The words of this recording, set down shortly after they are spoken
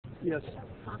Yes.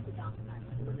 Talked about that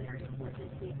preliminary report this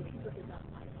week, and it took us up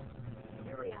my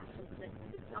their reactions to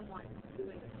someone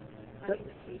doing cutting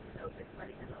the case open,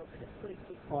 cutting them open, and putting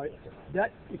people. All right.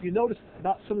 That, if you notice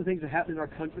about some of the things that happen in our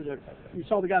country, you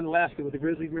saw the guy in Alaska with the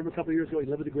grizzlies. Remember a couple of years ago, he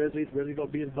lived with the grizzlies. Grizzlies go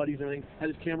being buddies and everything. Had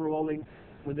his camera rolling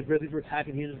when the grizzlies were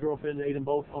attacking he and his girlfriend. They ate them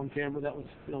both on camera. That was,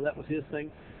 that was his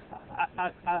thing.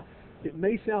 It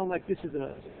may sound like this is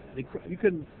you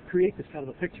couldn't create this kind of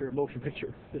a picture, a motion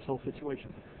picture, this whole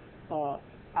situation.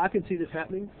 I can see this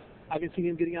happening. I can see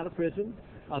him getting out of prison.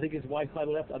 I think his wife might have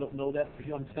left. I don't know that.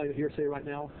 I'm just telling you hearsay right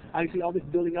now. I can see all this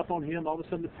building up on him, all of a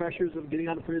sudden the pressures of getting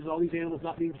out of prison, all these animals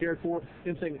not being cared for,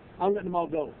 him saying, I'm letting them all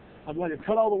go. I'm going to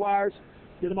cut all the wires,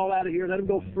 get them all out of here, let them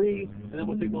go free, and then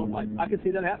we'll take my own life. I can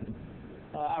see that happening.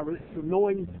 From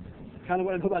knowing kind of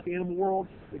what I know about the animal world,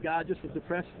 the guy just was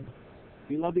depressed.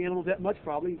 He loved the animals that much,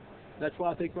 probably. That's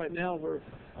why I think right now we're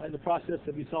in the process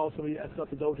that we saw some of that stuff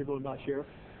the dogs are going by, Sheriff.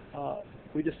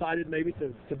 We decided maybe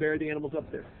to bury the animals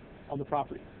up there on the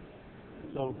property.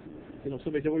 So,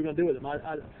 somebody said, what are we going to do with them?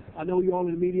 I know you're all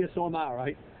in the media, so am I,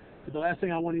 right? But the last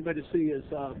thing I want anybody to see is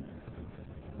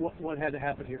what had to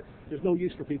happen here. There's no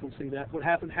use for people to see that. What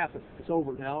happened, happened. It's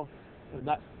over now.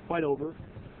 Not quite over.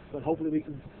 But hopefully we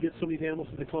can get some of these animals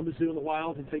to the Columbus Zoo in the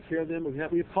wild and take care of them. We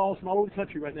have calls from all over the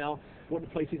country right now wanting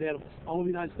to place these animals. All over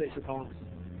the United States are calling us.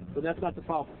 But that's not the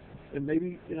problem. And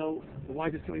maybe, the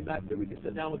wife is coming back that we can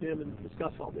sit down with him and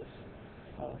discuss all this.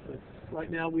 But right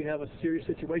now we have a serious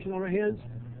situation on our hands.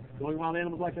 Going wild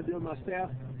animals like I do with my staff.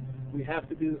 We have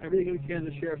to do everything we can,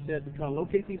 the sheriff said, to try to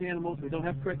locate these animals. We don't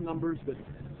have correct numbers, but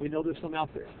we know there's some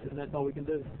out there, and that's all we can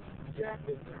do. Jack,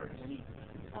 is there any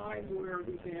time where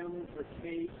these animals are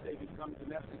caged, they become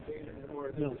domesticated,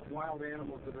 or there's wild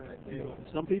animals that are in a cage?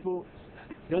 Some people,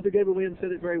 Gunther Gabriel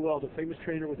said it very well, the famous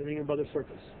trainer with the Ring and Brothers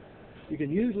Circus. You can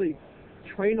usually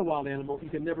train a wild animal, you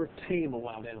can never tame a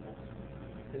wild animal.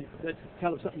 And that's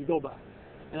kind of something you go by.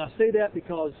 And I say that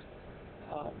because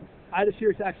I had a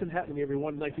serious accident happen to me,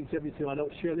 everyone, in 1972. I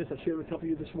don't share this, I shared with a couple of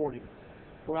you this morning.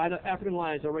 Where I had African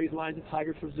lions, I raised lions and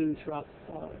tigers for zoos throughout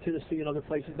Tennessee and other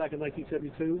places back in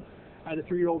 1972. I had a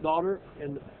 3-year-old daughter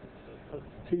and a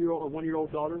 2-year-old or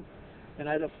 1-year-old daughter, and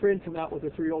I had a friend come out with a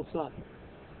 3-year-old son.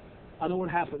 I know what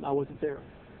happened. I wasn't there.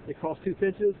 They crossed 2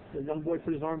 fences. The young boy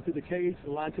put his arm through the cage.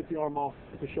 The lion took the arm off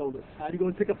the shoulder. I had to go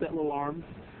and pick up that little arm.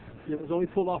 And it was only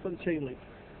pulled off with a chain link.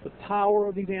 The power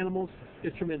of these animals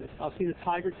is tremendous. I've seen a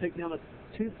tiger take down a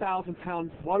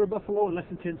 2,000-pound water buffalo in less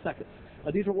than 10 seconds.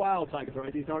 Now, these are wild tigers,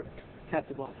 right? These aren't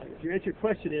captive wild tigers. Your answer to your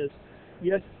question is,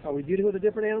 yes, are we dealing with a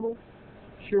different animal?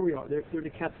 Sure we are. They're in a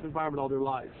captive environment all their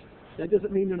lives. That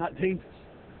doesn't mean they're not dangerous.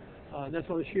 And that's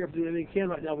why the sheriff is doing everything he can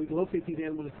right now. We can locate these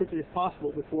animals as quickly as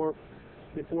possible before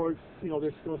they're going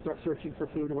to start searching for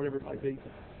food or whatever it might be.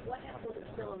 What animals are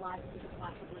still alive that could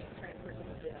possibly transfer to the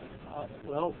zoo?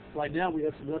 Well, right now we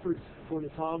have some leopards, according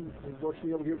to Tom, who works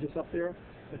me over here just up there.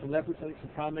 There's some leopards, I think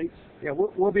some primates. Yeah,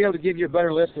 we'll be able to give you a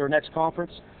better list at our next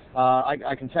conference.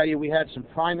 I can tell you we had some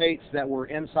primates that were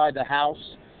inside the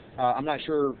house. I'm not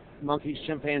sure, monkeys,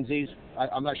 chimpanzees,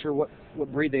 I'm not sure what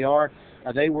breed they are.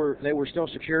 They were still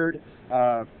secured.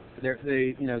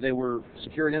 They were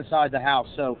secured inside the house.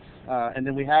 So, and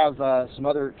then we have some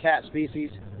other cat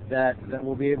species that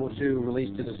we'll be able to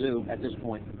release to the zoo at this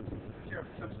point.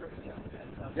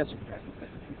 Yes, sir.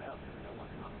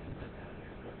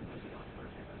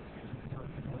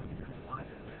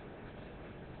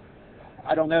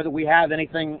 I don't know that we have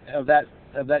anything of that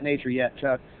nature yet,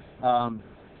 Chuck.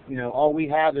 All we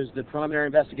have is the preliminary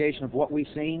investigation of what we've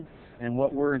seen and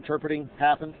what we're interpreting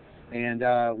happened, and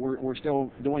we're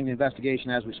still doing the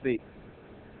investigation as we speak.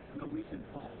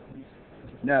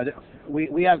 No,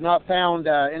 we have not found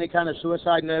any kind of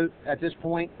suicide note at this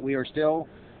point. We are still,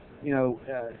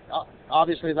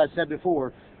 obviously, as I said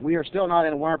before, we are still not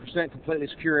in a 100% completely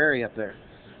secure area up there.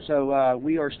 So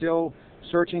we are still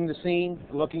searching the scene,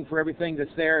 looking for everything that's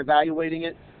there, evaluating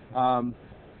it.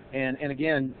 And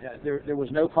again, there was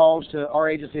no calls to our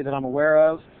agency that I'm aware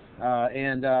of.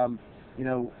 As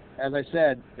I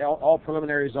said, all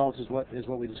preliminary results is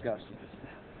what we discussed.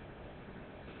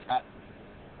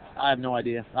 I have no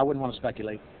idea. I wouldn't want to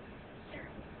speculate.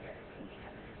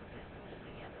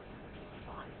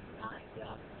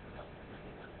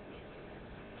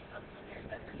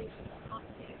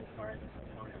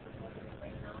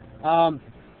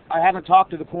 I haven't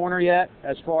talked to the coroner yet.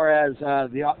 As far as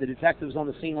the detectives on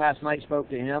the scene last night spoke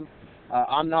to him,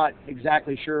 I'm not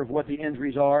exactly sure of what the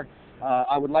injuries are.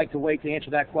 I would like to wait to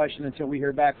answer that question until we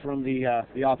hear back from the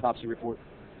autopsy report.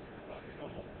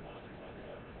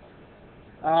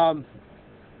 I'll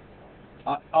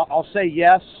say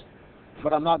yes,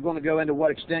 but I'm not going to go into what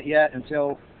extent yet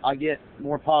until I get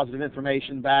more positive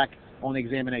information back on the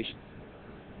examination.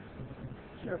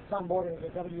 Sheriff Tom Morgan of the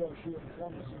WSYX in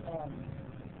Columbus.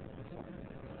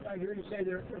 I hear you say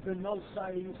there have been no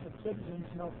sightings of citizens,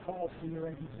 no calls to your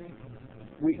agency.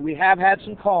 We have had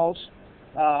some calls.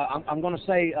 I'm going to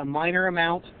say a minor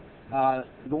amount.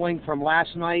 Going from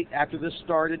last night after this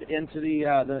started into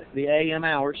the AM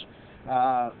hours,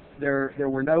 there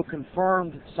were no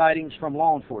confirmed sightings from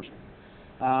law enforcement.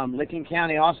 Licking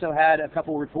County also had a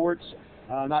couple reports.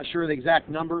 Not sure the exact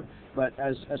number, but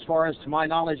as far as to my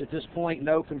knowledge at this point,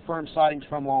 no confirmed sightings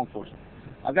from law enforcement.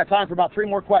 I've got time for about 3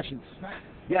 more questions.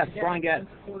 Yes, Brian Gadd.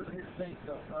 Could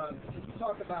you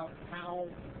talk about how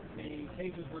the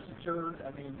cages were secured?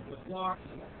 I mean, with locks,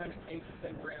 what kind of cages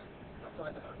they were in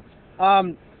outside the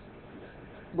house?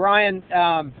 Brian,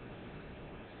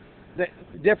 the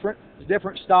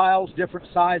different styles, different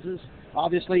sizes.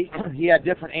 Obviously, he had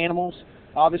different animals.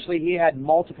 Obviously, he had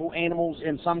multiple animals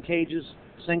in some cages,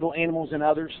 single animals in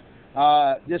others.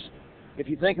 Just if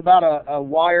you think about a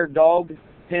wire dog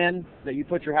pen that you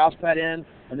put your house pet in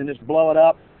and then just blow it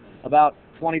up about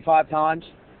 25 times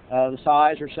the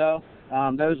size or so,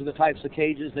 those are the types of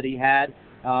cages that he had.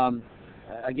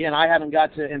 Again, I haven't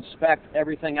got to inspect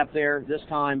everything up there this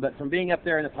time, but from being up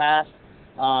there in the past,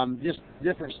 just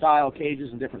different style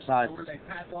cages and different sizes. Were they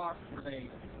padlocked? Were they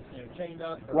chained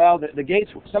up? Well, the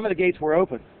gates, some of the gates were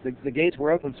open. The gates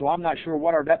were open, so I'm not sure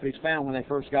what our deputies found when they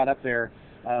first got up there,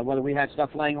 whether we had stuff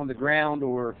laying on the ground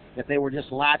or if they were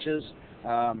just latches,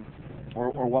 or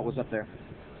what was up there.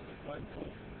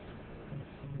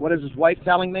 What is his wife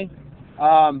telling me?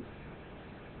 I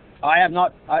have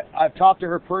not. I've talked to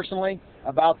her personally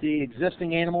about the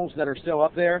existing animals that are still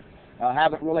up there.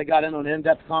 Haven't really got into an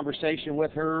in-depth conversation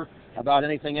with her about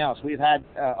anything else. We've had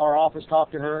our office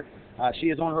talk to her.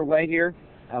 She is on her way here.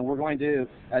 We're going to,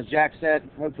 as Jack said,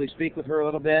 hopefully speak with her a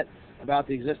little bit about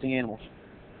the existing animals.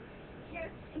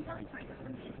 Sheriff, I'm telling you,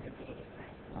 from the investigative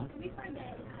side, we find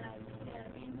that the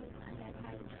animals that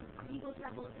had legal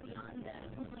trouble beyond the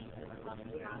complaint that was lodged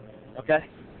in your office. Okay.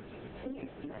 And you're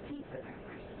seeing any further.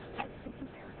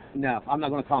 No, I'm not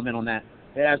going to comment on that.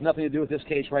 It has nothing to do with this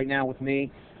case right now with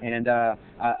me, and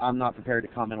I'm not prepared to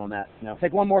comment on that. No.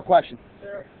 Take one more question.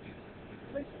 Sheriff,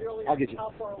 I'll get you.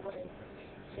 how far away?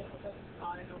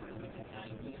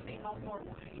 How far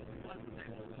away?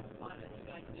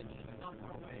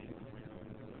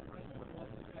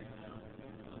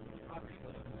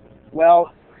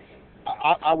 Well,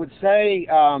 I would say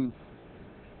I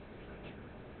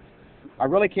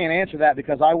really can't answer that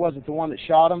because I wasn't the one that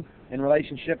shot them in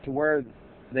relationship to where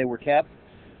they were kept.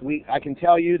 I can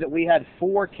tell you that we had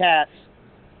 4 cats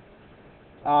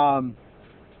from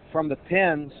the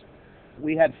pens.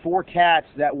 We had 4 cats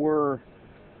that were,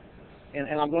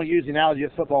 and I'm going to use the analogy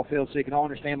of football field so you can all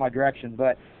understand my direction,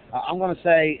 but I'm going to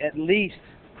say at least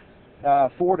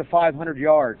 400 to 500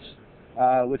 yards,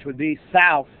 which would be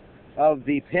south of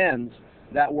the pens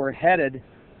that were headed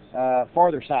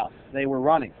farther south. They were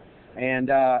running. And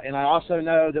I also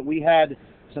know that we had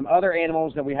some other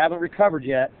animals that we haven't recovered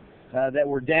yet that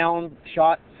were down,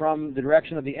 shot from the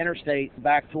direction of the interstate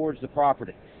back towards the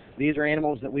property. These are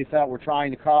animals that we felt were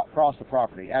trying to cross the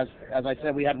property. As I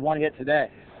said, we had 1 hit today.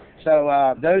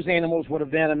 So those animals would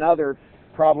have been another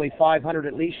probably 500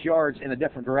 at least yards in a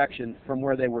different direction from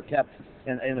where they were kept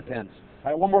in the pens.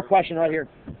 All right, one more question right here.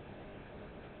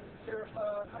 Sheriff,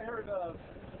 I heard a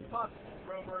possible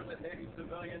rumor that maybe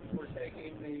civilians were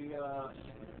taking the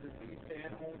deceased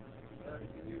animals.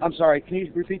 I'm sorry, can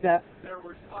you repeat that? There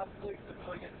were possibly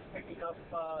civilians picking up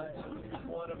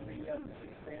one of the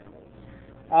deceased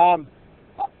animals.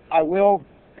 I will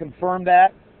confirm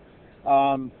that.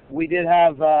 We did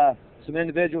have some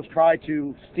individuals try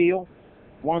to steal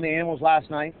one of the animals last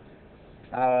night.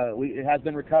 It has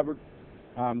been recovered.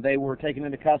 They were taken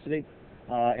into custody,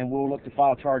 and we'll look to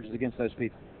file charges against those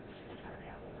people.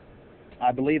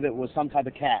 I believe it was some type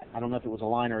of cat. I don't know if it was a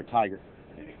lion or a tiger.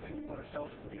 Anything you want to tell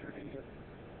the community if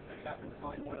they happen to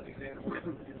find one of these animals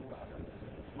you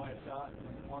might have shot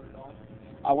and wanted on?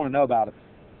 I want to know about it.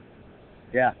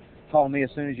 Yeah, call me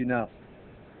as soon as you know,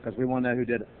 because we want to know who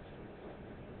did it.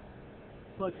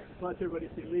 Plus everybody's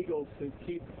illegal to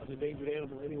keep an endangered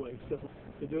animal anyway, so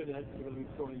to do that, you're going to be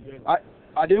thrown in jail.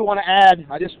 I do want to add,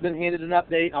 I just been handed an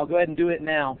update. I'll go ahead and do it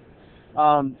now.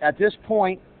 At this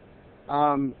point,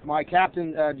 my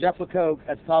captain, Jeff LeCoq,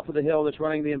 at the top of the hill that's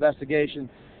running the investigation,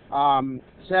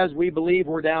 says we believe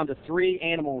we're down to 3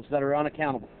 animals that are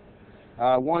unaccountable.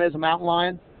 One is a mountain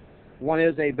lion, one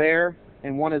is a bear,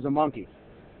 and one is a monkey.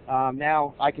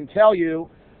 Now, I can tell you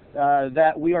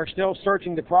that we are still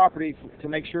searching the property to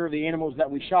make sure the animals that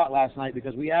we shot last night,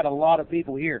 because we had a lot of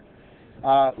people here.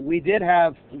 We did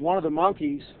have one of the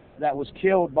monkeys that was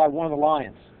killed by one of the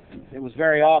lions. It was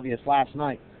very obvious last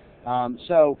night.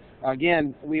 So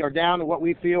again, we are down to what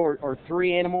we feel are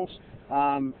 3 animals,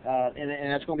 and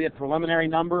that's going to be a preliminary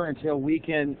number until we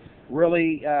can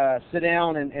really sit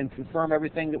down and confirm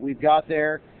everything that we've got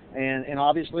there. And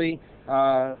obviously,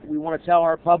 we want to tell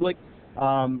our public,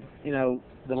 you know,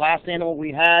 the last animal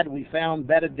we had, we found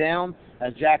bedded down.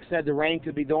 As Jack said, the rain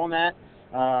could be doing that.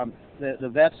 The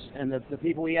vets and the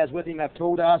people he has with him have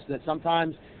told us that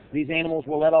sometimes these animals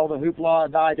will let all the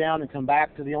hoopla die down and come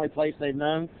back to the only place they've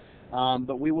known.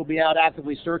 But we will be out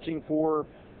actively searching for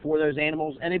those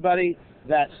animals. Anybody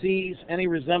that sees any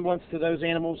resemblance to those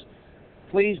animals,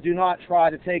 please do not try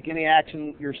to take any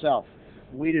action yourself.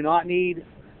 We do not need,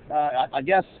 I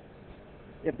guess,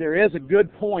 if there is a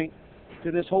good point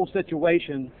to this whole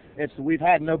situation, it's that we've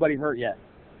had nobody hurt yet.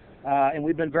 And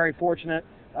we've been very fortunate.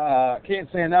 Can't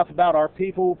say enough about our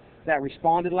people that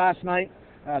responded last night.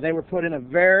 They were put in a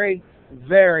very,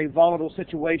 very volatile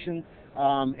situation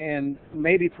and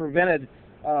maybe prevented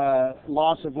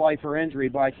loss of life or injury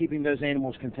by keeping those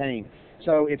animals contained.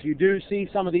 So if you do see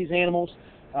some of these animals,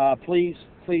 please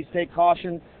take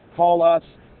caution, call us,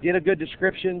 get a good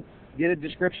description, get a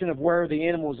description of where the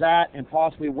animal is at and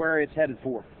possibly where it's headed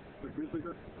for.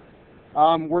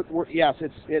 Yes,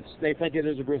 they think it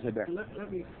is a grizzly bear.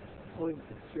 Let me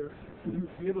sure.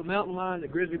 You have a mountain lion, a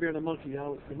grizzly bear, and a monkey.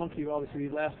 Now, the monkey obviously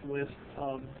last on the list.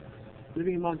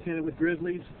 Living in Montana with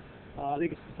grizzlies. I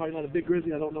think it's probably not a big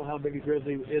grizzly. I don't know how big a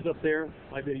grizzly is up there.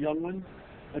 Might be a young one.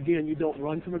 Again, you don't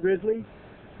run from a grizzly.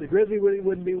 The grizzly really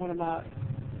wouldn't be one of my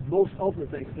most ultimate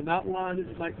things. The mountain lion,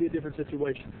 it might be a different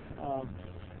situation.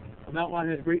 A mountain lion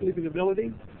has great leaping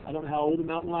ability. I don't know how old the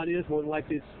mountain lion is. More than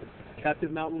likely it's a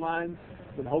captive mountain lion.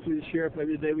 But hopefully the sheriff,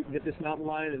 maybe today we can get this mountain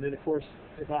lion. And then, of course,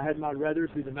 if I had my ruthers,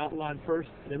 be the mountain lion first,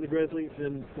 then the grizzly,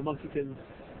 then the monkey can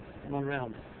run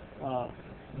around.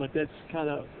 But that's kind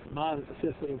of my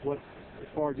assessment of what, as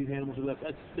far as these animals are left.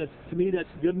 That's to me, that's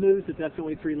good news that that's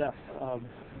only 3 left.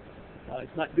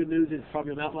 It's not good news. It's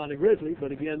probably a mountain lion and grizzly.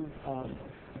 But again,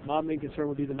 my main concern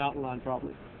would be the mountain lion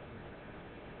probably.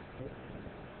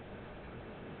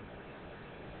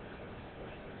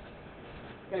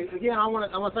 Okay, again, I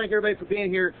want to thank everybody for being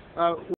here.